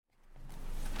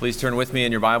Please turn with me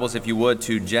in your Bibles, if you would,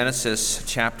 to Genesis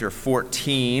chapter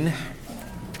 14,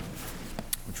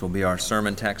 which will be our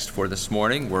sermon text for this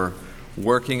morning. We're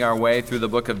working our way through the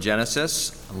book of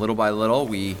Genesis, little by little.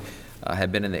 We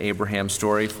have been in the Abraham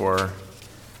story for,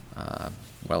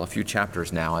 a few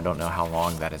chapters now. I don't know how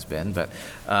long that has been, but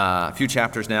a few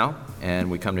chapters now,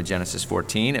 and we come to Genesis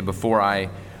 14. And before I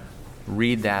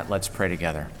read that, let's pray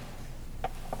together.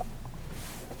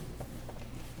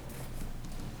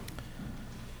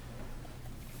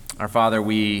 Our Father,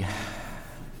 we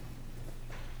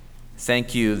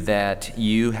thank you that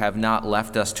you have not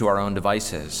left us to our own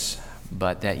devices,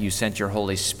 but that you sent your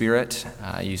Holy Spirit.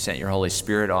 You sent your Holy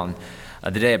Spirit on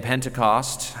the day of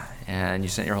Pentecost, and you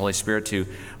sent your Holy Spirit to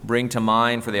bring to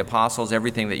mind for the apostles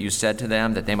everything that you said to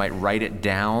them, that they might write it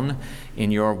down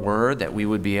in your word, that we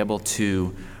would be able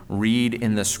to read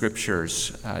in the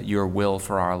scriptures your will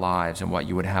for our lives and what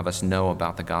you would have us know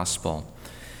about the gospel.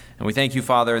 And we thank you,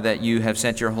 Father, that you have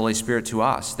sent your Holy Spirit to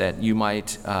us, that you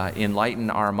might enlighten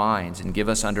our minds and give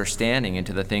us understanding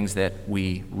into the things that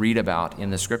we read about in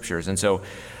the Scriptures. And so,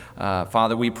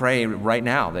 Father, we pray right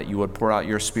now that you would pour out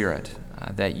your Spirit,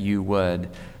 that you would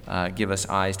give us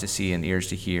eyes to see and ears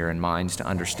to hear and minds to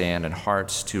understand and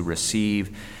hearts to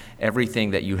receive everything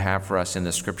that you have for us in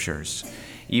the Scriptures.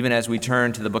 Even as we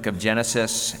turn to the book of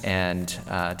Genesis and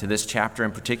to this chapter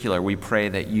in particular, we pray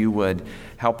that you would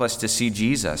help us to see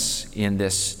Jesus in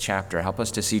this chapter. Help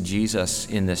us to see Jesus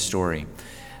in this story.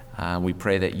 We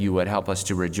pray that you would help us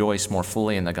to rejoice more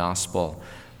fully in the gospel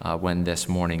when this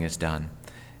morning is done.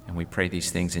 And we pray these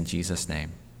things in Jesus'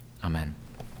 name. Amen.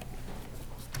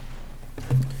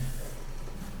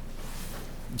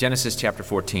 Genesis chapter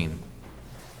 14.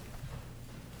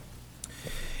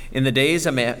 In the days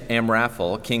of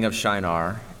Amraphel, king of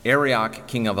Shinar, Arioch,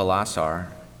 king of Elasar,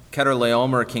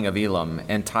 Chedorlaomer, king of Elam,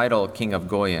 and Tidal, king of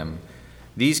Goyim,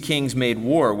 these kings made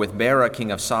war with Bera, king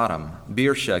of Sodom,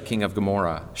 Birsha, king of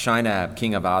Gomorrah, Shinab,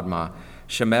 king of Admah,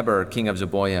 Shemeber, king of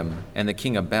Zeboim, and the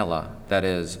king of Bela, that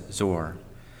is, Zor.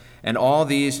 And all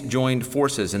these joined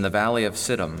forces in the valley of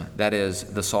Siddim, that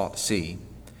is, the Salt Sea.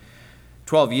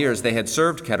 12 years they had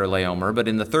served Chedorlaomer, but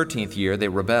in the 13th year they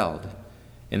rebelled.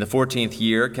 In the 14th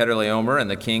year, Chedorlaomer and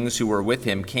the kings who were with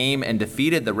him came and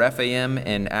defeated the Rephaim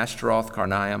in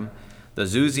Ashtaroth-Karnaim, the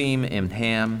Zuzim in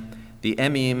Ham, the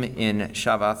Emim in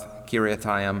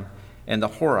Shavath-Kiriathaim, and the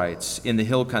Horites in the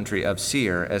hill country of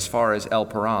Seir, as far as El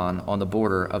Paran on the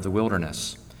border of the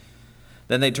wilderness.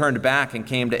 Then they turned back and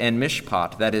came to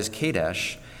En-Mishpat, that is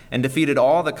Kadesh, and defeated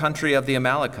all the country of the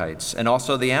Amalekites, and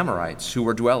also the Amorites who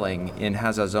were dwelling in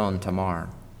Hazazon Tamar.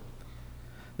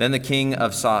 Then the king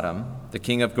of Sodom, the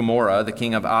king of Gomorrah, the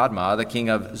king of Admah, the king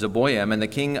of Zeboim, and the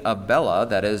king of Bela,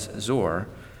 that is Zor,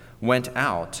 went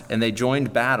out, and they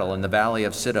joined battle in the valley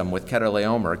of Siddim with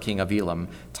Chedorlaomer, king of Elam,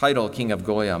 Tidal, king of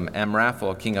Goyim,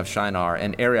 Amraphel, king of Shinar,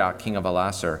 and Arioch, king of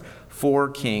Elasar, 4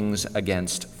 kings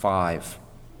against 5.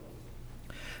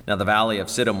 Now the valley of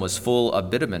Siddim was full of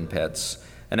bitumen pits,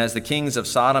 and as the kings of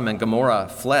Sodom and Gomorrah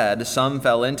fled, some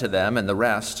fell into them, and the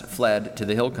rest fled to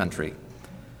the hill country.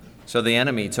 So the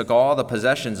enemy took all the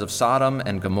possessions of Sodom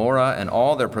and Gomorrah and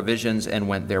all their provisions and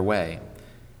went their way.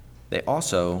 They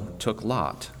also took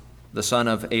Lot, the son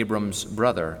of Abram's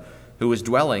brother, who was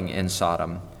dwelling in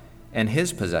Sodom, and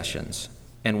his possessions,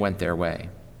 and went their way.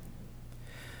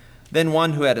 Then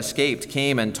one who had escaped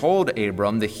came and told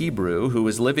Abram the Hebrew, who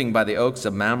was living by the oaks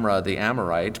of Mamre the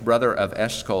Amorite, brother of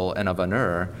Eshcol and of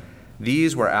Aner.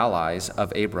 These were allies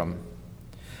of Abram.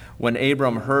 When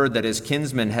Abram heard that his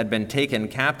kinsman had been taken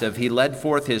captive, he led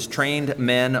forth his trained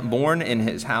men born in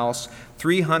his house,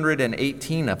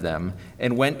 318 of them,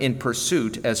 and went in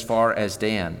pursuit as far as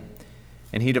Dan.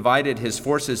 And he divided his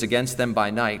forces against them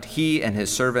by night, he and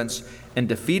his servants, and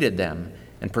defeated them,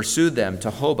 and pursued them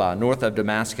to Hobah, north of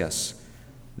Damascus.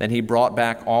 Then he brought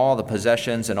back all the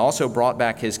possessions, and also brought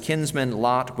back his kinsman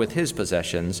Lot with his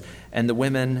possessions, and the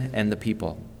women and the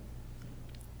people.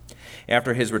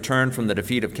 After his return from the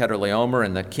defeat of Chedorlaomer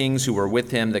and the kings who were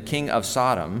with him, the king of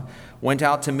Sodom went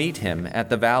out to meet him at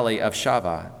the valley of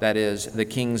Shavah, that is, the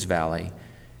king's valley.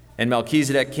 And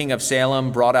Melchizedek, king of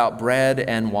Salem, brought out bread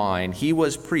and wine. He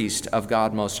was priest of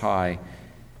God Most High.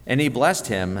 And he blessed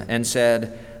him and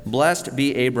said, "Blessed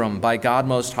be Abram by God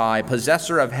Most High,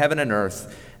 possessor of heaven and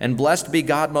earth, and blessed be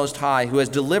God Most High, who has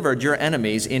delivered your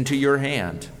enemies into your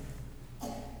hand."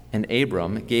 And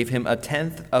Abram gave him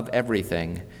 1/10 of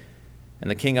everything. And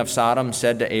the king of Sodom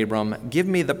said to Abram, "Give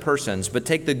me the persons, but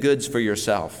take the goods for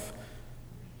yourself."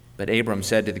 But Abram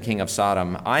said to the king of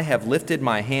Sodom, "I have lifted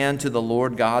my hand to the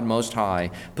Lord God Most High,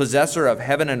 possessor of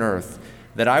heaven and earth,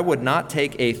 that I would not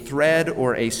take a thread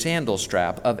or a sandal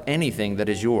strap of anything that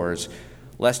is yours,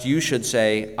 lest you should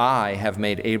say, I have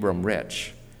made Abram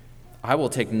rich. I will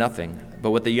take nothing, but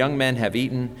what the young men have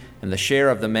eaten, and the share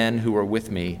of the men who were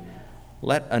with me,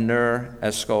 let Aner,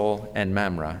 Eshcol, and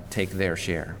Mamre take their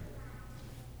share.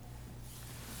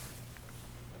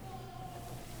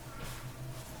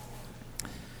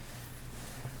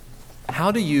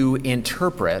 How do you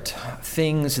interpret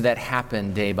things that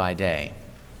happen day by day?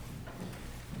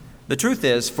 The truth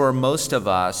is, for most of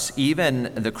us,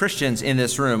 even the Christians in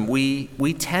this room, we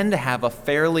tend to have a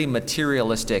fairly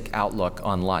materialistic outlook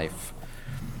on life.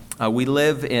 We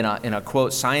live in a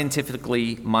quote,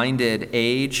 scientifically minded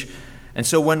age. And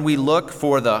so when we look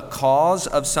for the cause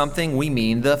of something, we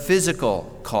mean the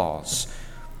physical cause.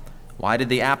 Why did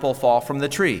the apple fall from the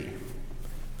tree?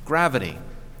 Gravity.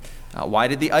 Why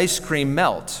did the ice cream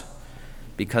melt?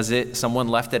 Because someone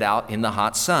left it out in the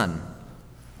hot sun.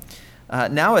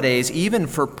 Nowadays, even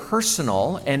for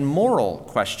personal and moral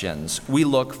questions, we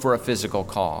look for a physical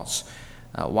cause.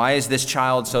 Why is this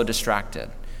child so distracted?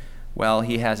 Well,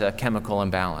 he has a chemical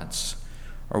imbalance.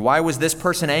 Or why was this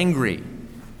person angry?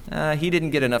 He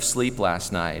didn't get enough sleep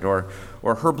last night. Or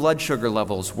her blood sugar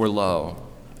levels were low.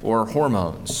 Or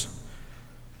hormones.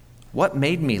 What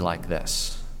made me like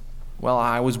this? Well,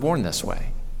 I was born this way.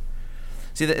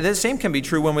 See, the same can be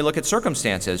true when we look at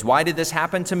circumstances. Why did this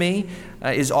happen to me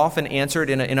is often answered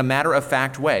in a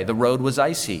matter-of-fact way. The road was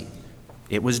icy.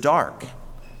 It was dark.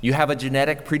 You have a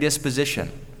genetic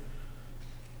predisposition.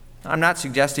 I'm not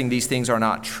suggesting these things are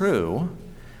not true,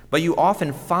 but you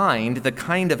often find the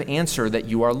kind of answer that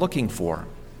you are looking for.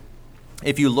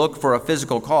 If you look for a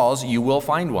physical cause, you will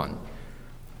find one.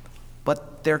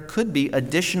 But there could be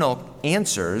additional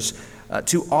answers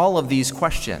to all of these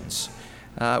questions.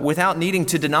 Without needing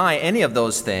to deny any of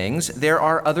those things, there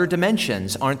are other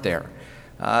dimensions, aren't there?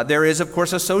 There is, of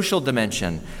course, a social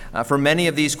dimension. For many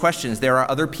of these questions, there are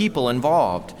other people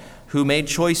involved who made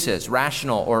choices,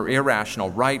 rational or irrational,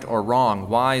 right or wrong,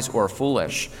 wise or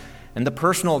foolish. And the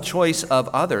personal choice of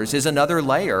others is another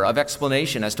layer of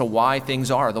explanation as to why things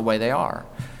are the way they are.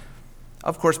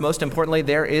 Of course, most importantly,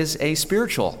 there is a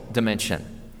spiritual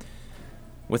dimension.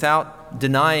 Without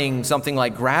denying something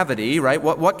like gravity, right?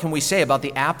 What can we say about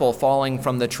the apple falling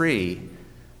from the tree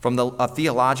from a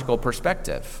theological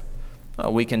perspective?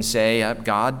 We can say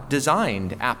God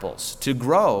designed apples to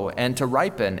grow and to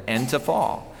ripen and to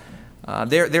fall.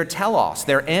 Their telos,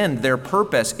 their end, their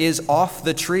purpose is off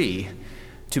the tree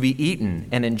to be eaten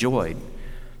and enjoyed.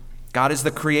 God is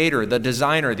the creator, the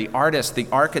designer, the artist, the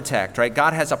architect, right?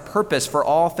 God has a purpose for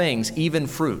all things, even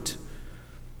fruit.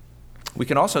 We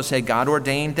can also say God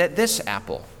ordained that this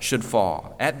apple should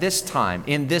fall at this time,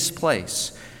 in this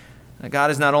place.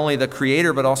 God is not only the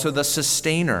creator, but also the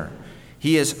sustainer.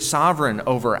 He is sovereign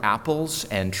over apples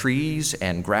and trees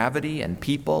and gravity and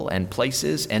people and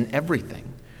places and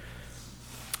everything.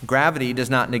 Gravity does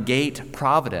not negate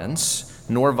providence,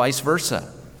 nor vice versa.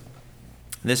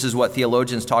 This is what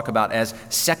theologians talk about as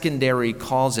secondary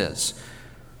causes.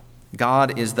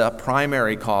 God is the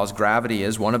primary cause. Gravity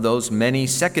is one of those many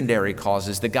secondary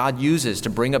causes that God uses to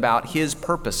bring about his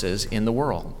purposes in the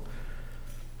world.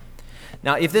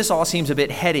 Now, if this all seems a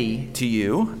bit heady to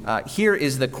you, here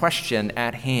is the question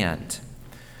at hand.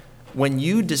 When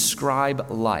you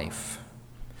describe life,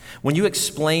 when you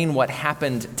explain what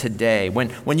happened today,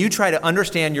 when you try to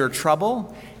understand your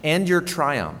trouble and your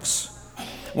triumphs,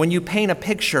 when you paint a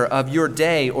picture of your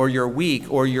day or your week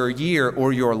or your year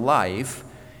or your life,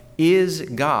 is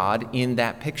God in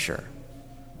that picture?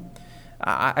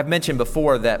 I've mentioned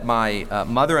before that my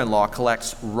mother-in-law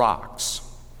collects rocks.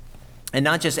 And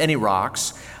not just any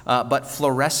rocks, but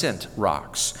fluorescent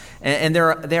rocks. And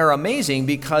they're amazing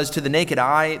because to the naked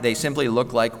eye, they simply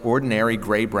look like ordinary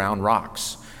gray-brown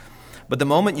rocks. But the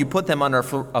moment you put them under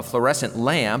a fluorescent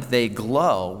lamp, they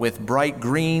glow with bright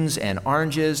greens and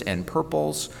oranges and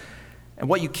purples. And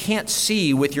what you can't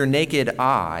see with your naked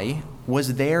eye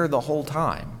was there the whole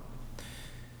time.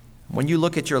 When you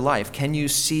look at your life, can you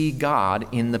see God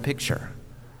in the picture?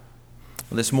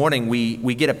 Well, this morning,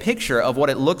 we get a picture of what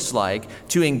it looks like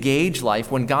to engage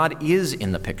life when God is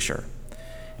in the picture.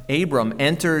 Abram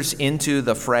enters into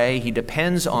the fray. He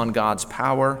depends on God's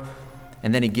power,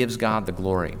 and then he gives God the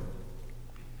glory.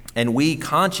 And we,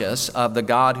 conscious of the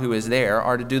God who is there,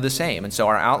 are to do the same. And so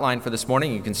our outline for this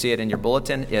morning, you can see it in your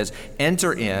bulletin, is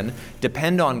enter in,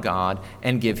 depend on God,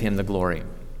 and give him the glory.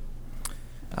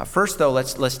 First, though,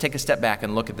 let's take a step back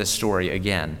and look at this story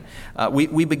again.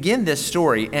 We begin this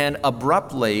story, and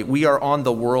abruptly, we are on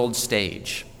the world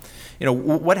stage. You know,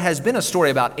 what has been a story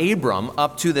about Abram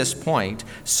up to this point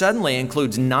suddenly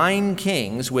includes 9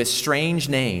 kings with strange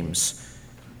names,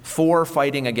 4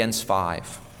 fighting against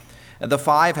 5. The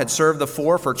 5 had served the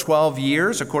 4 for 12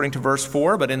 years, according to verse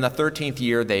 4, but in the 13th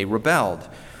year they rebelled.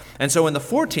 And so in the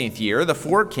 14th year, the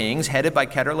 4 kings, headed by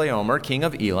Chedorlaomer, king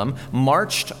of Elam,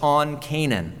 marched on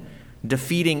Canaan,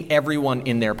 defeating everyone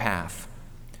in their path.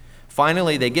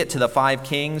 Finally, they get to the 5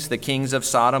 kings, the kings of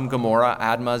Sodom, Gomorrah,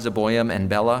 Admah, Zeboim, and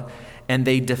Bela, and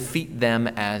they defeat them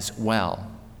as well.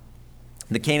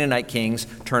 The Canaanite kings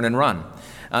turn and run.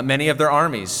 Many of their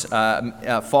armies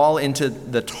fall into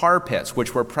the tar pits,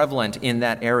 which were prevalent in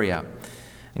that area.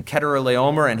 And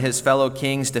Chedorlaomer and his fellow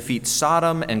kings defeat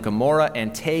Sodom and Gomorrah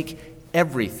and take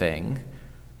everything,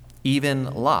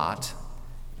 even Lot,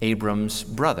 Abram's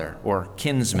brother or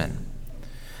kinsman.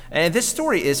 And this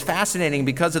story is fascinating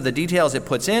because of the details it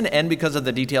puts in and because of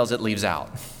the details it leaves out.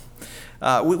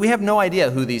 We have no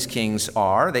idea who these kings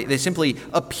are. They simply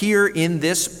appear in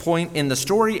this point in the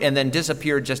story and then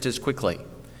disappear just as quickly.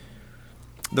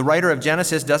 The writer of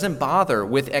Genesis doesn't bother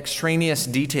with extraneous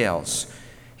details.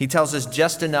 He tells us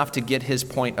just enough to get his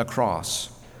point across.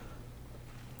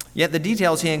 Yet the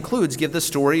details he includes give the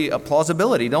story a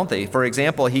plausibility, don't they? For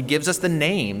example, he gives us the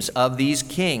names of these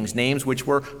kings, names which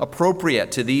were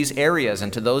appropriate to these areas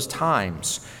and to those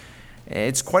times.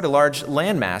 It's quite a large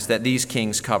landmass that these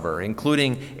kings cover,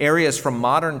 including areas from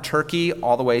modern Turkey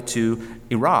all the way to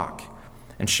Iraq.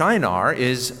 And Shinar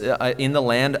is in the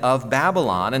land of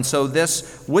Babylon, and so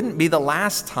this wouldn't be the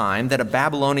last time that a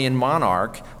Babylonian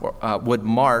monarch would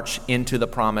march into the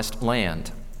promised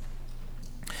land.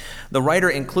 The writer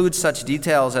includes such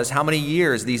details as how many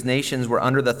years these nations were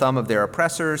under the thumb of their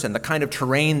oppressors and the kind of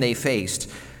terrain they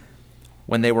faced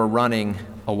when they were running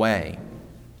away.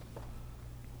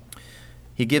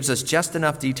 He gives us just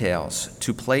enough details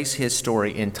to place his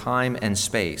story in time and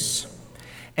space.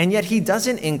 And yet he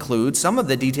doesn't include some of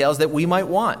the details that we might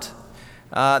want.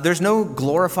 There's no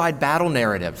glorified battle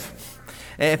narrative.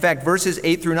 In fact, verses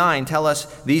 8 through 9 tell us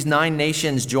these 9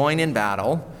 nations join in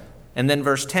battle, and then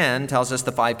verse 10 tells us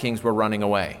the 5 kings were running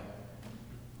away.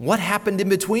 What happened in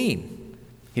between?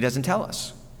 He doesn't tell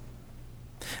us.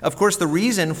 Of course, the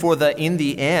reason for the in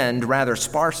the end rather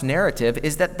sparse narrative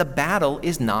is that the battle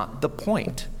is not the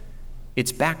point.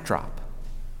 It's backdrop.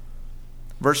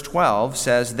 Verse 12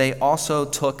 says, they also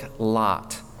took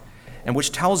Lot, and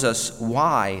which tells us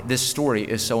why this story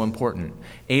is so important.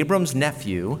 Abram's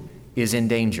nephew is in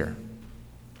danger.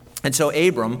 And so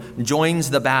Abram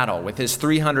joins the battle with his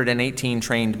 318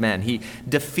 trained men. He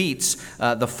defeats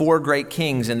the 4 great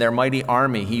kings and their mighty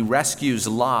army. He rescues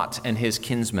Lot and his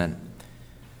kinsmen.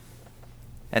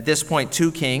 At this point,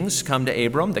 2 kings come to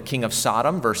Abram, the king of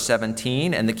Sodom, verse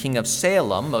 17, and the king of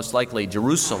Salem, most likely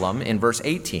Jerusalem, in verse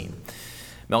 18.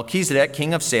 Melchizedek,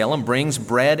 king of Salem, brings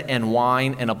bread and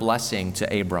wine and a blessing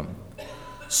to Abram.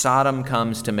 Sodom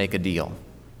comes to make a deal.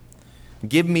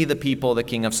 Give me the people, the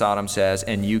king of Sodom says,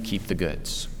 and you keep the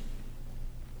goods.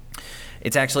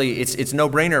 It's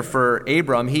no-brainer for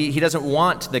Abram. He doesn't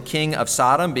want the king of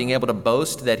Sodom being able to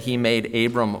boast that he made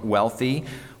Abram wealthy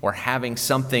or having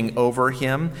something over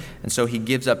him, and so he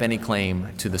gives up any claim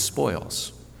to the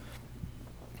spoils.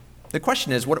 The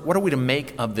question is, what are we to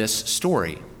make of this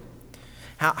story?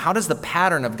 How does the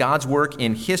pattern of God's work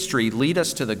in history lead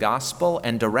us to the gospel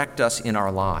and direct us in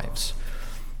our lives?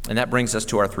 And that brings us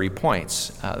to our 3 points.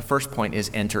 The first point is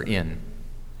enter in.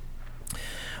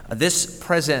 This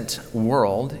present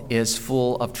world is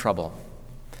full of trouble.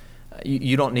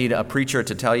 You don't need a preacher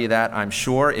to tell you that, I'm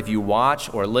sure. If you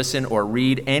watch or listen or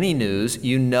read any news,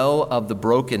 you know of the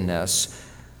brokenness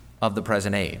of the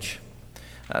present age.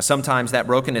 Sometimes that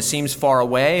brokenness seems far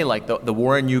away, like the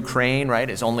war in Ukraine, right,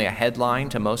 is only a headline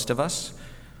to most of us.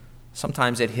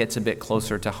 Sometimes it hits a bit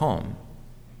closer to home.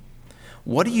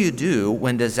 What do you do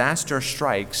when disaster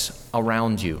strikes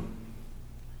around you?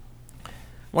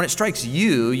 When it strikes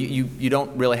you, you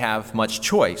don't really have much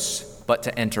choice but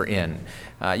to enter in.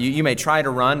 You may try to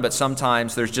run, but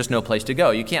sometimes there's just no place to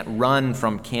go. You can't run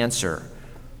from cancer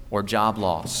or job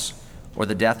loss or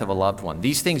the death of a loved one.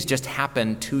 These things just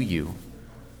happen to you,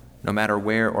 no matter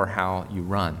where or how you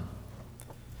run.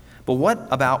 But what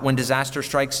about when disaster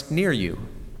strikes near you?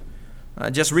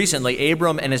 Just recently,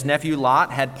 Abram and his nephew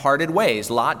Lot had parted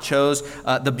ways. Lot chose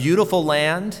the beautiful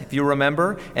land, if you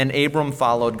remember, and Abram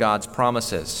followed God's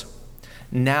promises.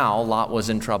 Now Lot was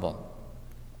in trouble.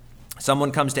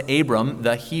 Someone comes to Abram,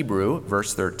 the Hebrew,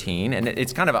 verse 13, and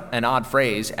it's kind of an odd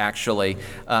phrase, actually.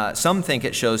 Some think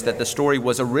it shows that the story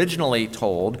was originally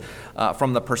told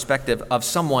from the perspective of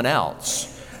someone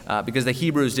else, because the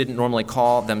Hebrews didn't normally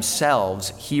call themselves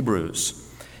Hebrews.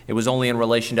 It was only in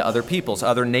relation to other peoples,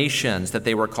 other nations, that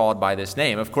they were called by this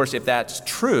name. Of course, if that's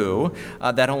true,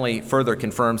 that only further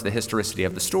confirms the historicity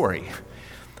of the story.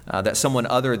 that someone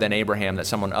other than Abraham, that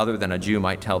someone other than a Jew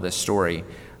might tell this story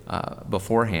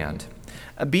beforehand.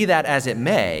 Be that as it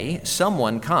may,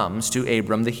 someone comes to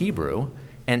Abram the Hebrew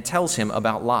and tells him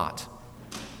about Lot.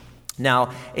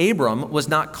 Now, Abram was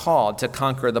not called to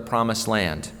conquer the promised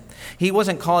land. He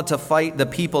wasn't called to fight the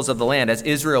peoples of the land, as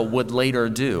Israel would later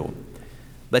do.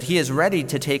 But he is ready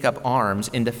to take up arms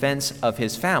in defense of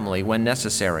his family when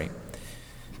necessary.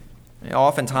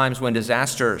 Oftentimes, when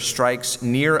disaster strikes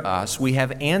near us, we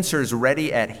have answers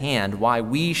ready at hand why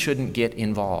we shouldn't get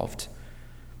involved.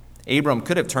 Abram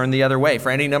could have turned the other way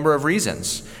for any number of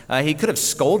reasons. He could have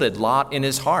scolded Lot in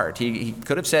his heart. He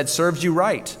could have said, "Serves you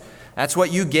right. That's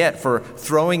what you get for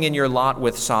throwing in your lot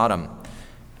with Sodom."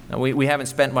 Now, we haven't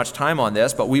spent much time on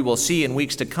this, but we will see in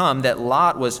weeks to come that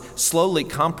Lot was slowly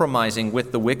compromising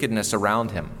with the wickedness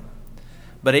around him.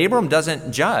 But Abram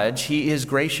doesn't judge, he is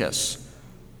gracious.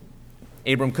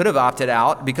 Abram could have opted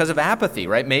out because of apathy,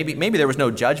 right? Maybe there was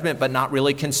no judgment, but not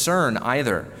really concern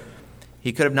either.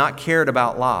 He could have not cared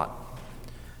about Lot.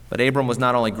 But Abram was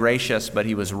not only gracious, but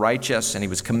he was righteous, and he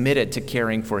was committed to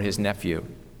caring for his nephew.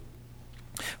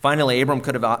 Finally, Abram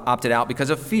could have opted out because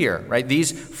of fear, right?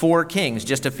 These 4 kings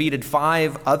just defeated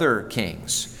 5 other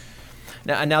kings.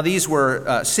 Now these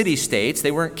were city-states.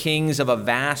 They weren't kings of a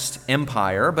vast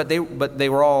empire, but they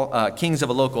were all kings of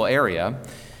a local area.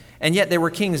 And yet they were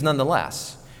kings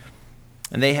nonetheless.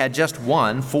 And they had just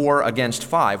won 4 against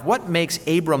 5. What makes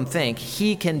Abram think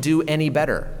he can do any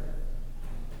better?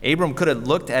 Abram could have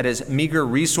looked at his meager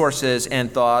resources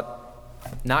and thought,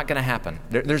 not going to happen.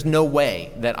 There's no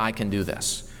way that I can do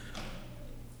this.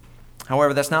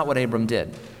 However, that's not what Abram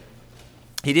did.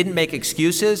 He didn't make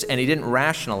excuses and he didn't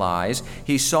rationalize.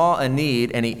 He saw a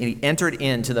need and he entered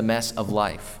into the mess of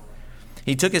life.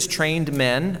 He took his trained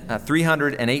men,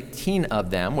 318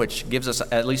 of them, which gives us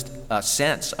at least a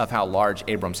sense of how large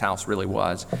Abram's house really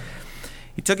was.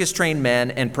 He took his trained men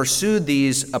and pursued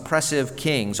these oppressive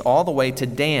kings all the way to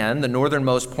Dan, the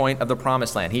northernmost point of the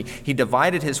promised land. He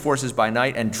divided his forces by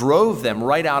night and drove them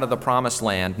right out of the promised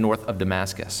land north of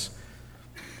Damascus.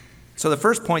 So the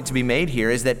first point to be made here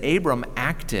is that Abram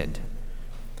acted.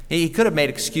 He could have made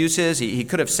excuses, he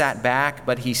could have sat back,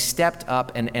 but he stepped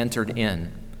up and entered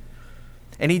in.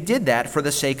 And he did that for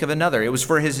the sake of another. It was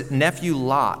for his nephew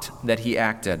Lot that he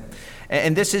acted.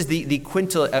 And this is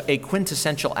a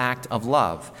quintessential act of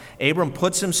love. Abram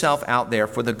puts himself out there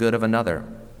for the good of another.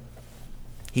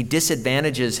 He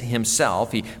disadvantages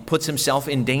himself. He puts himself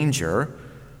in danger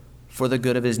for the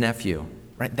good of his nephew.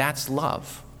 Right? That's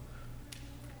love.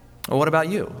 Well, what about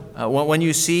you? When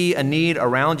you see a need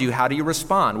around you, how do you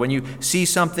respond? When you see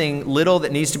something little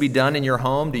that needs to be done in your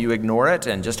home, do you ignore it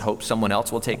and just hope someone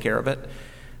else will take care of it?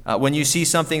 When you see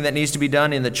something that needs to be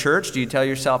done in the church, do you tell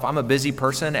yourself, I'm a busy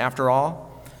person after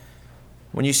all?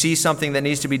 When you see something that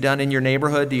needs to be done in your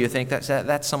neighborhood, do you think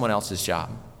that's someone else's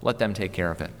job? Let them take care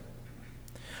of it.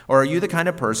 Or are you the kind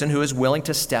of person who is willing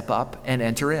to step up and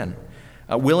enter in,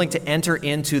 willing to enter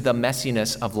into the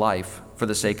messiness of life for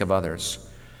the sake of others?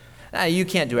 You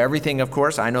can't do everything, of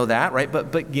course, I know that, right?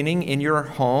 But beginning in your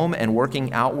home and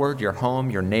working outward, your home,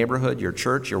 your neighborhood, your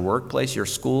church, your workplace, your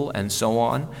school, and so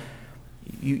on,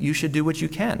 you should do what you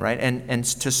can, right? And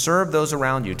to serve those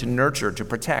around you, to nurture, to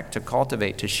protect, to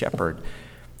cultivate, to shepherd,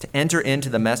 to enter into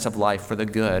the mess of life for the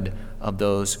good of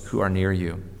those who are near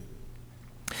you.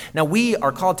 Now, we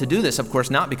are called to do this, of course,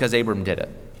 not because Abram did it.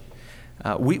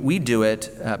 We do it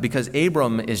because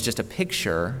Abram is just a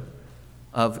picture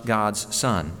of God's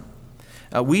Son.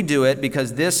 We do it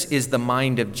because this is the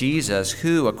mind of Jesus,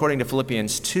 who, according to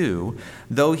Philippians 2,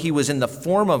 though he was in the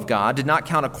form of God, did not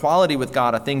count equality with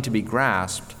God a thing to be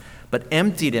grasped, but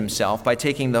emptied himself by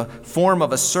taking the form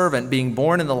of a servant, being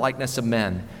born in the likeness of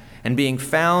men. And being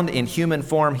found in human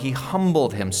form, he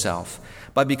humbled himself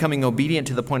by becoming obedient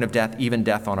to the point of death, even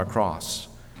death on a cross.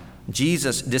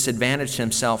 Jesus disadvantaged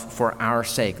himself for our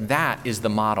sake. That is the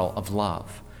model of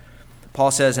love. Paul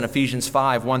says in Ephesians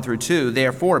 5, 1-2,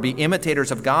 therefore be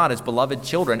imitators of God as beloved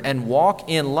children and walk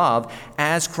in love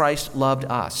as Christ loved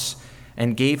us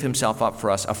and gave himself up for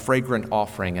us, a fragrant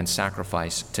offering and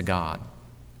sacrifice to God.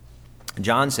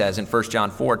 John says in 1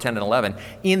 John 4, 10 and 11,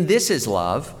 in this is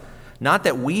love, not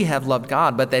that we have loved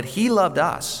God, but that he loved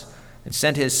us and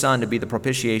sent his Son to be the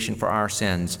propitiation for our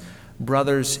sins.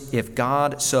 Brothers, if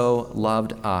God so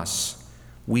loved us,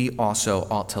 we also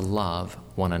ought to love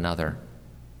one another.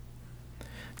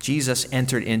 Jesus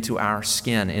entered into our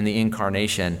skin in the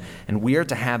incarnation, and we are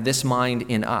to have this mind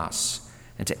in us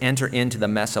and to enter into the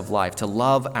mess of life, to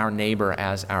love our neighbor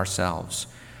as ourselves.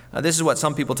 This is what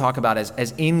some people talk about as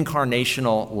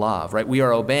incarnational love, right? We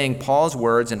are obeying Paul's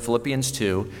words in Philippians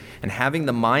 2 and having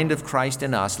the mind of Christ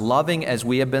in us, loving as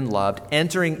we have been loved,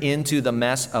 entering into the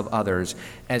mess of others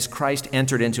as Christ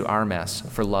entered into our mess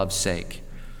for love's sake.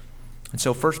 And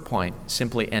so first point,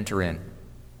 simply enter in.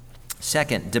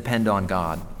 Second, depend on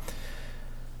God.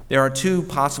 There are two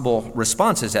possible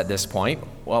responses at this point.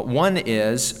 Well, one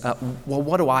is,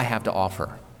 what do I have to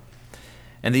offer?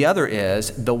 And the other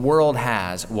is, the world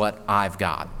has what I've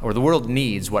got, or the world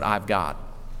needs what I've got.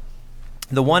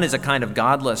 The one is a kind of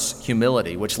godless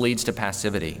humility, which leads to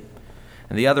passivity.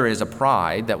 And the other is a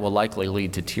pride that will likely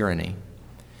lead to tyranny.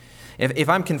 If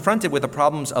I'm confronted with the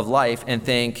problems of life and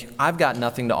think, I've got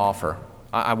nothing to offer,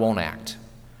 I won't act.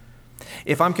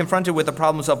 If I'm confronted with the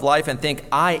problems of life and think,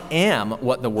 I am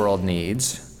what the world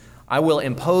needs, I will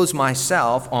impose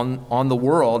myself on the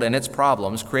world and its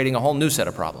problems, creating a whole new set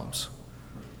of problems.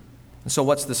 So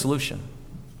what's the solution?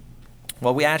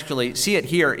 Well, we actually see it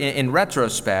here in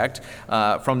retrospect,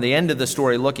 from the end of the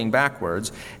story looking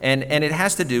backwards, and it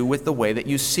has to do with the way that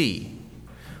you see,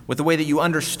 with the way that you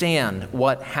understand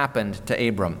what happened to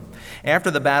Abram.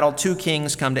 After the battle, two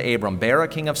kings come to Abram,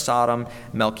 Barak, king of Sodom,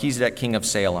 Melchizedek, king of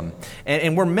Salem.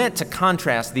 And we're meant to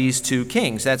contrast these two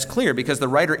kings. That's clear because the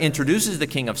writer introduces the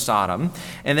king of Sodom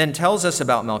and then tells us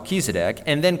about Melchizedek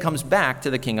and then comes back to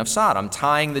the king of Sodom,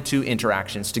 tying the two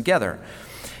interactions together.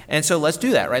 And so let's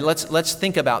do that, right? Let's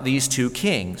think about these two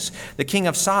kings. The king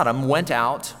of Sodom went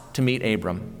out to meet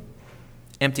Abram,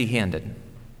 empty-handed.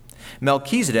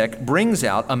 Melchizedek brings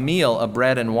out a meal of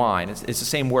bread and wine. It's the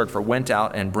same word for went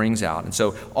out and brings out. And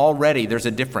so already there's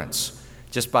a difference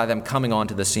just by them coming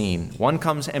onto the scene. One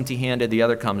comes empty-handed, the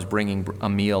other comes bringing a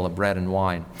meal of bread and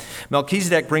wine.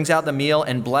 Melchizedek brings out the meal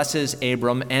and blesses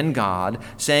Abram and God,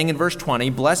 saying in verse 20,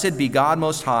 "Blessed be God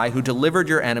Most High, who delivered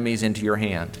your enemies into your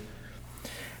hand."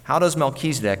 How does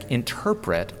Melchizedek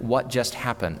interpret what just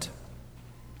happened?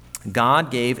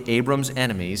 God gave Abram's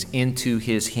enemies into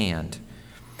his hand.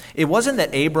 It wasn't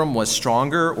that Abram was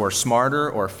stronger or smarter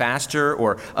or faster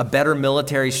or a better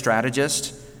military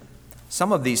strategist.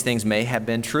 Some of these things may have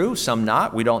been true, some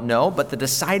not, we don't know, but the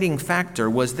deciding factor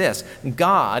was this: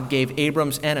 God gave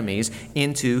Abram's enemies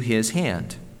into his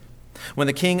hand. When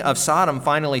the king of Sodom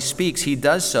finally speaks, he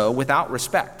does so without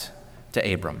respect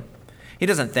to Abram. He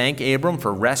doesn't thank Abram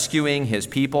for rescuing his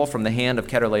people from the hand of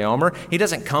Chedorlaomer. He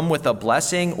doesn't come with a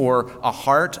blessing or a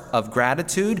heart of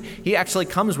gratitude. He actually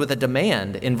comes with a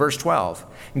demand in verse 12.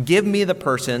 "Give me the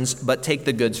persons, but take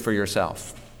the goods for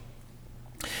yourself."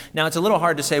 Now, it's a little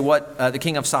hard to say what the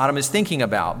king of Sodom is thinking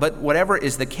about, but whatever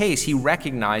is the case, he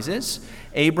recognizes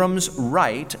Abram's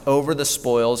right over the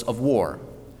spoils of war.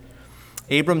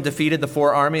 Abram defeated the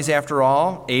four armies after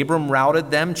all. Abram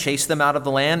routed them, chased them out of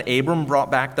the land. Abram brought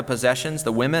back the possessions,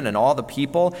 the women, and all the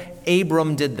people.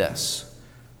 Abram did this.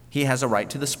 He has a right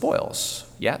to the spoils,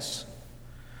 yes.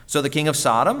 So the king of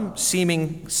Sodom,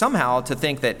 seeming somehow to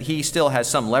think that he still has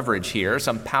some leverage here,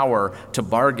 some power to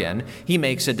bargain, he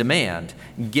makes a demand.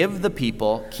 Give the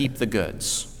people, keep the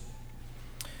goods.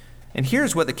 And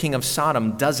here's what the king of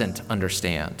Sodom doesn't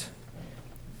understand.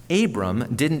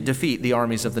 Abram didn't defeat the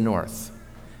armies of the north.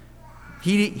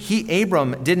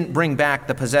 Abram didn't bring back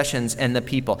the possessions and the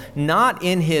people, not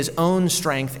in his own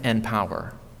strength and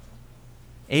power.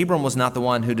 Abram was not the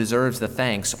one who deserves the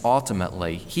thanks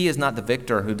ultimately. He is not the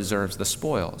victor who deserves the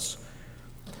spoils.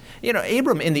 You know,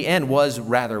 Abram in the end was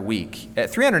rather weak.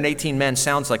 318 men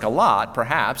sounds like a lot,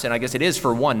 perhaps, and I guess it is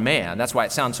for one man. That's why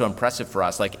it sounds so impressive for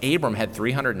us. Like Abram had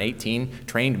 318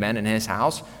 trained men in his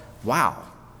house. Wow.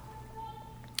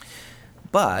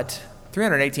 But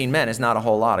 318 men is not a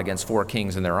whole lot against four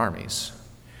kings and their armies.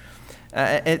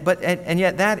 And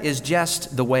yet that is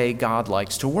just the way God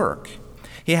likes to work.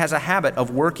 He has a habit of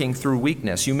working through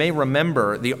weakness. You may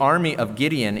remember the army of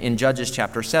Gideon in Judges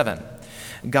chapter 7.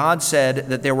 God said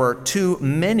that there were too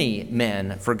many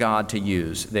men for God to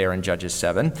use there in Judges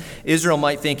 7. Israel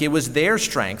might think it was their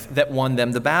strength that won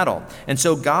them the battle. And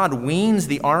so God weans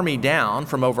the army down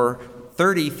from over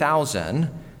 30,000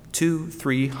 to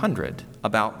 300,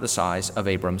 about the size of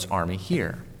Abram's army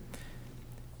here.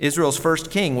 Israel's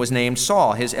first king was named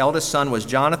Saul. His eldest son was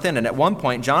Jonathan, and at one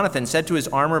point Jonathan said to his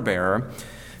armor-bearer,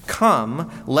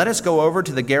 "Come, let us go over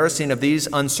to the garrison of these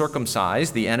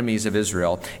uncircumcised, the enemies of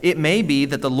Israel. It may be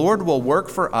that the Lord will work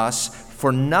for us,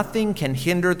 for nothing can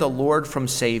hinder the Lord from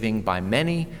saving by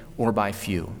many or by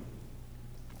few."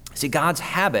 See, God's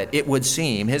habit, it would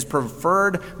seem, his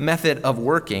preferred method of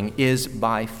working is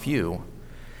by few.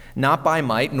 Not by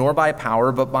might nor by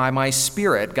power, but by my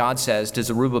Spirit, God says to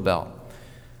Zerubbabel.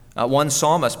 One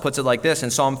psalmist puts it like this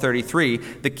in Psalm 33,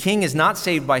 "The king is not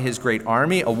saved by his great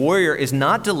army. A warrior is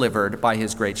not delivered by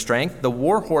his great strength. The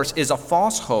war horse is a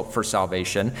false hope for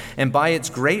salvation, and by its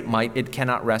great might it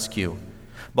cannot rescue.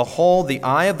 Behold, the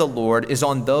eye of the Lord is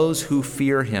on those who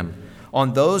fear him,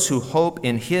 on those who hope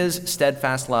in his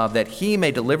steadfast love, that he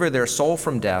may deliver their soul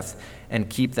from death and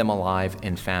keep them alive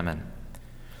in famine."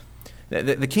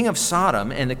 The king of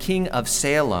Sodom and the king of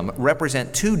Salem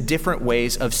represent two different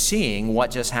ways of seeing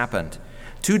what just happened,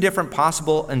 two different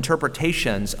possible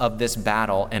interpretations of this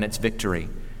battle and its victory.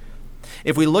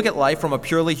 If we look at life from a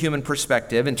purely human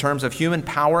perspective, in terms of human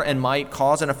power and might,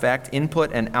 cause and effect, input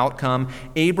and outcome,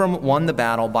 Abram won the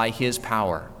battle by his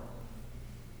power.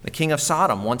 The king of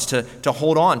Sodom wants to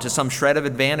hold on to some shred of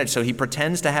advantage, so he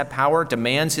pretends to have power,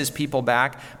 demands his people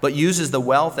back, but uses the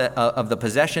wealth of the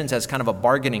possessions as kind of a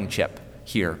bargaining chip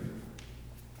here.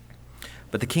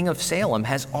 But the king of Salem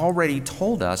has already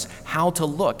told us how to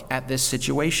look at this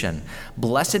situation.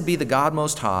 "Blessed be the God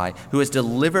Most High, who has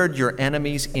delivered your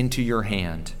enemies into your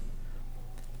hand."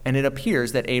 And it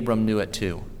appears that Abram knew it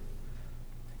too.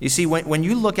 You see, when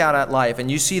you look out at life and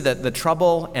you see the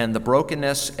trouble and the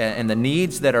brokenness and the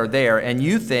needs that are there, and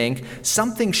you think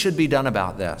something should be done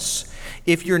about this,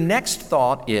 if your next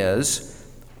thought is,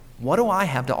 what do I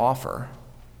have to offer,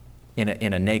 in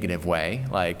a negative way,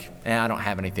 like, I don't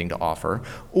have anything to offer,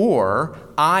 or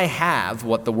I have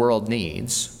what the world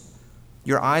needs,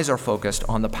 your eyes are focused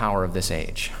on the power of this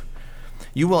age.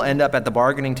 You will end up at the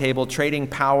bargaining table trading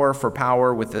power for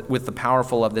power with the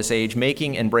powerful of this age,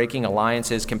 making and breaking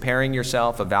alliances, comparing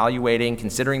yourself, evaluating,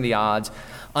 considering the odds,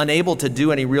 unable to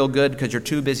do any real good because you're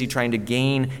too busy trying to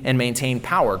gain and maintain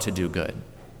power to do good.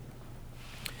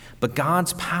 But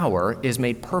God's power is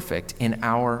made perfect in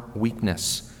our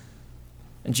weakness.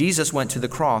 And Jesus went to the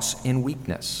cross in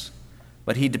weakness,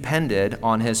 but he depended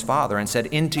on his Father and said,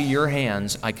 "Into your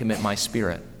hands I commit my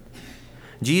spirit."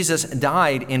 Jesus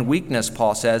died in weakness,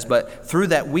 Paul says, but through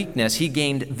that weakness, he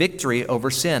gained victory over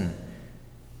sin.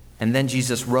 And then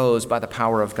Jesus rose by the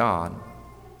power of God.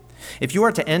 If you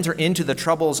are to enter into the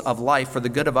troubles of life for the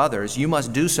good of others, you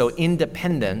must do so in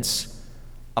dependence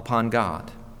upon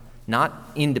God. Not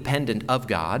independent of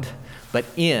God, but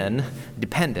in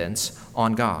dependence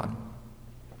on God.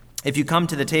 If you come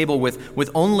to the table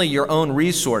with only your own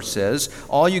resources,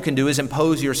 all you can do is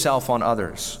impose yourself on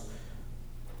others.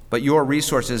 But your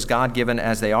resources, God-given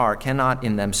as they are, cannot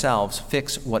in themselves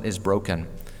fix what is broken.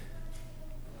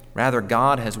 Rather,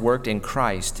 God has worked in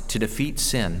Christ to defeat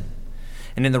sin.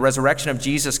 And in the resurrection of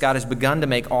Jesus, God has begun to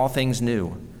make all things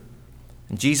new.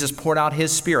 And Jesus poured out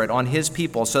his Spirit on his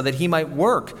people so that he might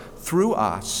work through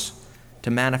us to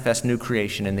manifest new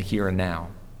creation in the here and now.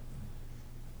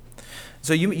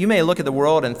 So you may look at the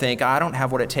world and think, I don't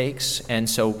have what it takes, and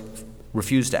so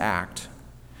refuse to act.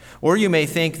 Or you may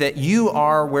think that you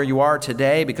are where you are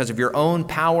today because of your own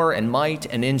power and might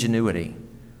and ingenuity.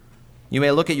 You may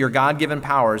look at your God-given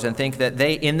powers and think that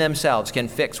they in themselves can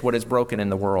fix what is broken in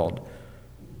the world.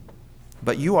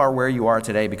 But you are where you are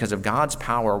today because of God's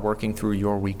power working through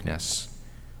your weakness.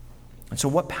 And so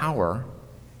what power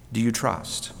do you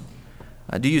trust?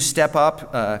 Do you step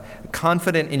up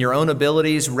confident in your own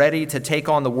abilities, ready to take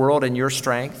on the world in your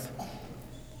strength?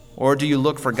 Or do you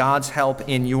look for God's help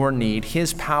in your need,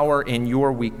 his power in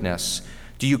your weakness?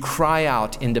 Do you cry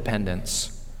out in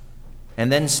dependence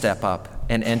and then step up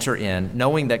and enter in,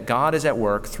 knowing that God is at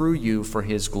work through you for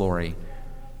his glory?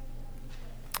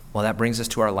 Well, that brings us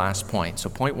to our last point. So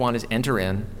point 1 is enter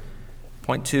in.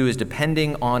 Point 2 is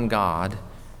depending on God.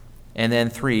 And then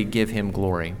 3, give him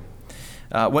glory.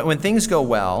 When things go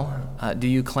well, do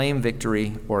you claim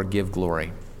victory or give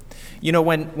glory? You know,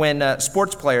 when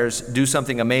sports players do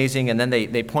something amazing and then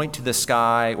they point to the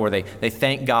sky or they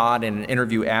thank God in an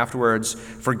interview afterwards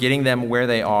for getting them where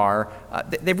they are,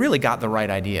 they've really got the right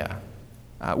idea.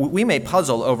 We may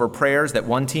puzzle over prayers that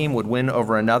one team would win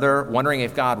over another, wondering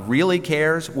if God really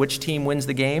cares which team wins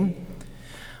the game.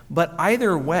 But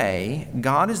either way,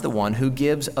 God is the one who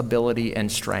gives ability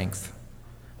and strength.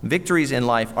 Victories in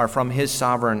life are from his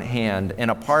sovereign hand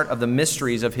and a part of the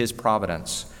mysteries of his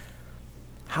providence.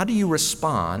 How do you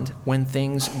respond when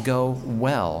things go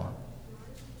well?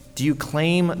 Do you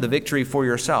claim the victory for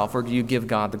yourself, or do you give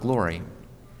God the glory?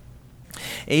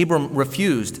 Abram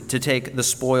refused to take the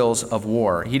spoils of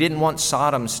war. He didn't want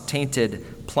Sodom's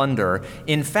tainted plunder.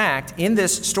 In fact, in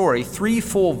this story, 3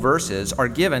 full verses are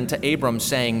given to Abram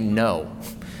saying no.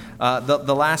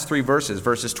 The last 3 verses,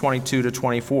 verses 22 to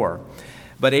 24.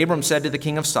 But Abram said to the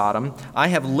king of Sodom, "I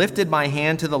have lifted my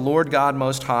hand to the Lord God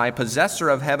Most High, possessor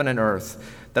of heaven and earth,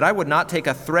 that I would not take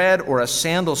a thread or a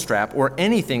sandal strap or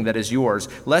anything that is yours,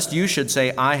 lest you should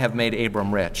say, I have made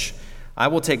Abram rich. I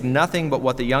will take nothing but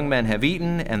what the young men have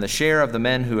eaten, and the share of the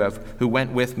men who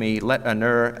went with me. Let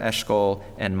Aner, Eshcol,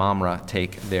 and Mamre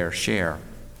take their share."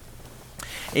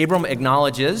 Abram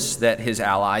acknowledges that his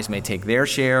allies may take their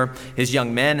share. His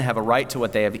young men have a right to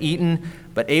what they have eaten,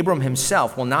 but Abram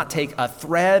himself will not take a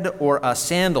thread or a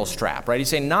sandal strap, right? He's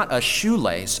saying, not a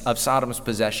shoelace of Sodom's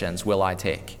possessions will I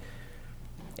take.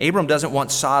 Abram doesn't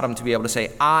want Sodom to be able to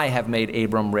say, I have made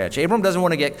Abram rich. Abram doesn't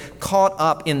want to get caught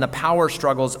up in the power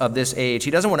struggles of this age.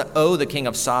 He doesn't want to owe the king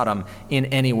of Sodom in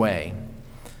any way.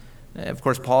 Of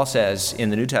course, Paul says in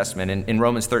the New Testament, in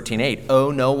Romans 13:8,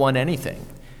 owe no one anything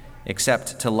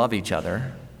except to love each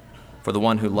other, for the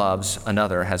one who loves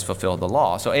another has fulfilled the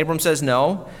law. So Abram says,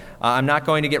 no, I'm not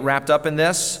going to get wrapped up in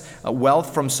this.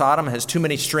 Wealth from Sodom has too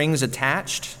many strings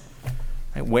attached.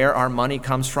 Where our money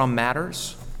comes from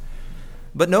matters.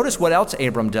 But notice what else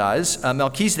Abram does.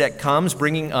 Melchizedek comes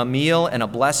bringing a meal and a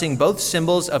blessing, both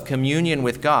symbols of communion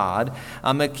with God.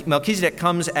 Melchizedek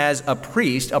comes as a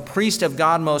priest of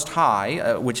God Most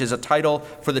High, which is a title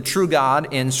for the true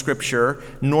God in Scripture,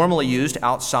 normally used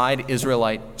outside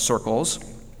Israelite circles.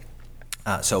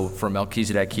 So for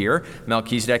Melchizedek here,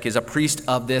 Melchizedek is a priest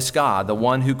of this God, the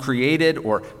one who created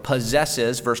or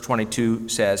possesses, verse 22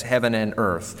 says, heaven and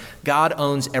earth. God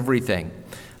owns everything.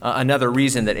 Another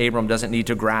reason that Abram doesn't need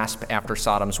to grasp after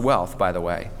Sodom's wealth, by the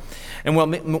way. And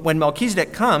when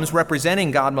Melchizedek comes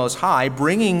representing God Most High,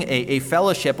 bringing a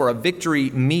fellowship or a victory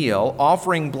meal,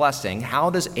 offering blessing, how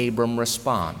does Abram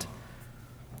respond?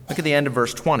 Look at the end of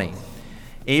verse 20.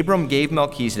 Abram gave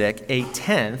Melchizedek a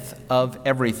tenth of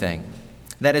everything.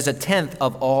 That is, a tenth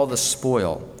of all the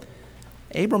spoil.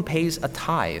 Abram pays a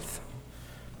tithe.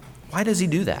 Why does he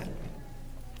do that?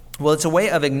 Well, it's a way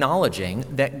of acknowledging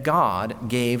that God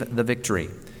gave the victory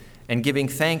and giving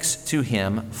thanks to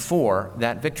him for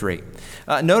that victory.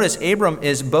 Notice Abram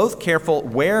is both careful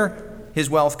where his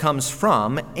wealth comes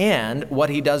from and what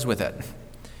he does with it.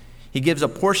 He gives a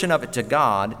portion of it to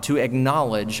God to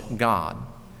acknowledge God.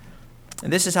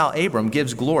 And this is how Abram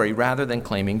gives glory rather than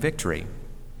claiming victory.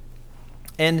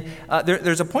 And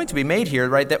there's a point to be made here,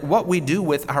 right, that what we do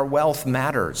with our wealth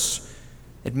matters.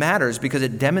 It matters because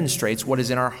it demonstrates what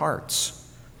is in our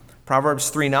hearts.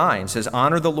 Proverbs 3:9 says,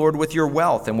 honor the Lord with your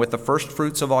wealth and with the first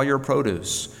fruits of all your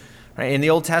produce. Right? In the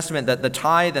Old Testament, the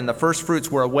tithe and the first fruits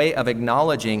were a way of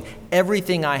acknowledging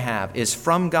everything I have is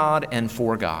from God and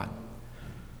for God.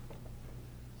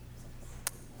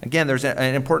 Again, there's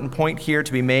an important point here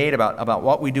to be made about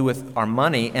what we do with our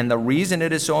money, and the reason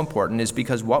it is so important is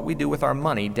because what we do with our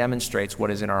money demonstrates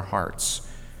what is in our hearts.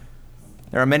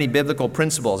 There are many biblical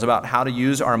principles about how to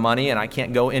use our money, and I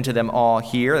can't go into them all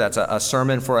here. That's a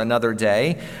sermon for another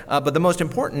day. But the most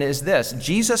important is this.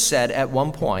 Jesus said at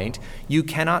one point, you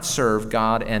cannot serve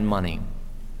God and money.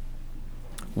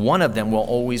 One of them will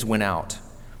always win out.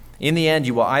 In the end,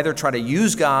 you will either try to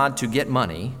use God to get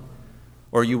money,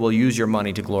 or you will use your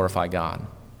money to glorify God.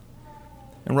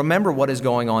 And remember what is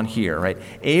going on here, right?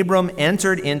 Abram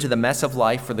entered into the mess of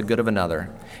life for the good of another.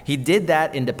 He did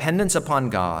that in dependence upon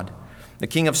God. The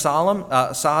king of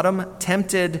Sodom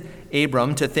tempted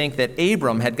Abram to think that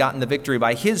Abram had gotten the victory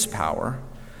by his power,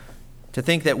 to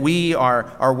think that we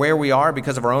are where we are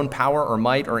because of our own power or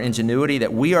might or ingenuity,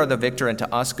 that we are the victor and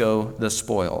to us go the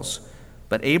spoils.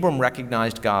 But Abram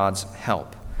recognized God's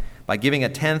help by giving a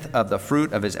tenth of the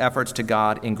fruit of his efforts to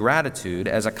God in gratitude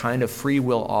as a kind of free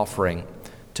will offering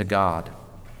to God.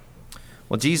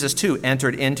 Well, Jesus, too,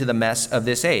 entered into the mess of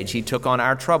this age. He took on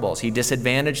our troubles. He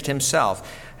disadvantaged himself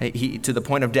to the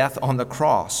point of death on the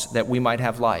cross that we might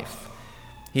have life.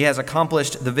 He has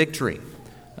accomplished the victory.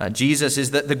 Jesus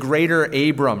is the greater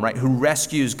Abram, right, who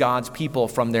rescues God's people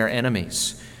from their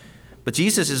enemies. But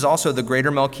Jesus is also the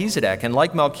greater Melchizedek. And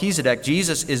like Melchizedek,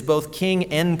 Jesus is both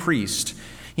king and priest.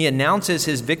 He announces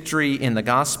his victory in the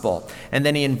gospel, and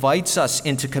then he invites us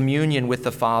into communion with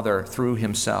the Father through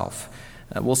himself.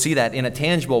 We'll see that in a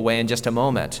tangible way in just a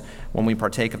moment when we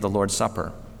partake of the Lord's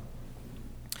Supper.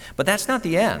 But that's not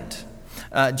the end.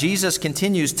 Jesus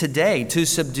continues today to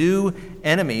subdue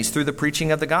enemies through the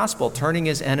preaching of the gospel, turning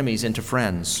his enemies into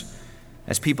friends,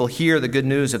 as people hear the good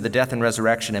news of the death and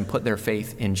resurrection and put their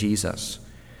faith in Jesus.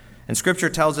 And Scripture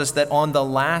tells us that on the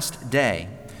last day,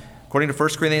 according to 1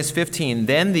 Corinthians 15,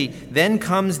 then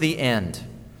comes the end,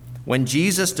 when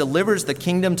Jesus delivers the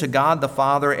kingdom to God the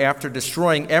Father after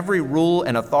destroying every rule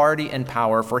and authority and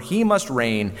power, for he must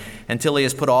reign until he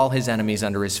has put all his enemies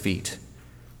under his feet.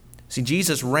 See,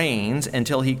 Jesus reigns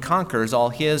until he conquers all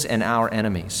his and our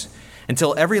enemies,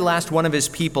 until every last one of his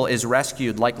people is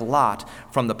rescued like Lot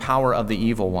from the power of the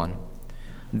evil one.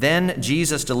 Then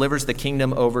Jesus delivers the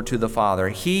kingdom over to the Father.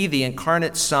 He, the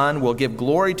incarnate Son, will give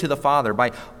glory to the Father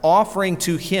by offering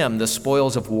to him the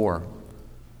spoils of war.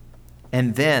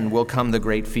 And then will come the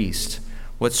great feast,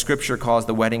 what Scripture calls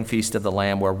the wedding feast of the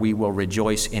Lamb, where we will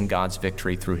rejoice in God's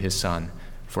victory through his Son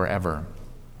forever.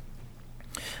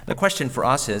 The question for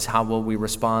us is, how will we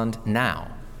respond now?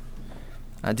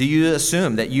 Do you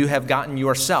assume that you have gotten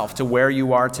yourself to where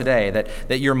you are today,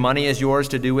 that your money is yours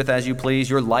to do with as you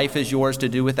please, your life is yours to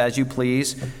do with as you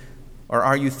please? Or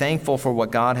are you thankful for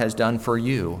what God has done for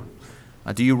you?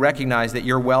 Do you recognize that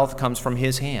your wealth comes from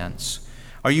his hands?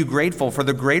 Are you grateful for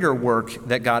the greater work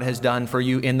that God has done for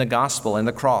you in the gospel, in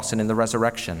the cross, and in the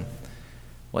resurrection?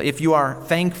 Well, if you are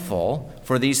thankful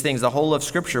for these things, the whole of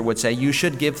Scripture would say you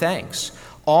should give thanks,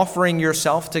 offering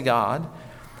yourself to God,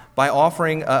 by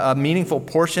offering a meaningful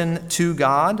portion to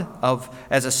God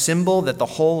as a symbol that the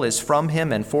whole is from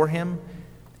him and for him,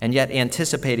 and yet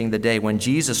anticipating the day when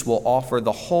Jesus will offer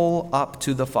the whole up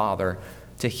to the Father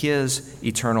to his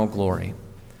eternal glory.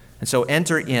 And so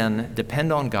enter in,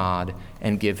 depend on God,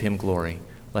 and give him glory.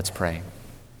 Let's pray.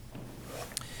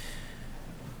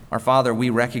 Our Father, we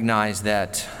recognize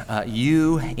that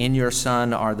you in your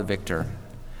Son are the victor,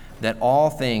 that all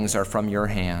things are from your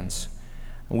hands.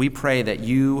 We pray that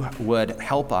you would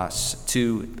help us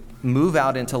to move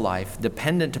out into life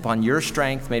dependent upon your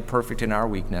strength made perfect in our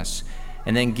weakness,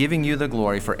 and then giving you the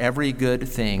glory for every good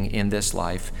thing in this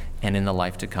life and in the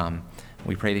life to come.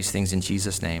 We pray these things in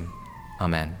Jesus' name.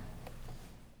 Amen.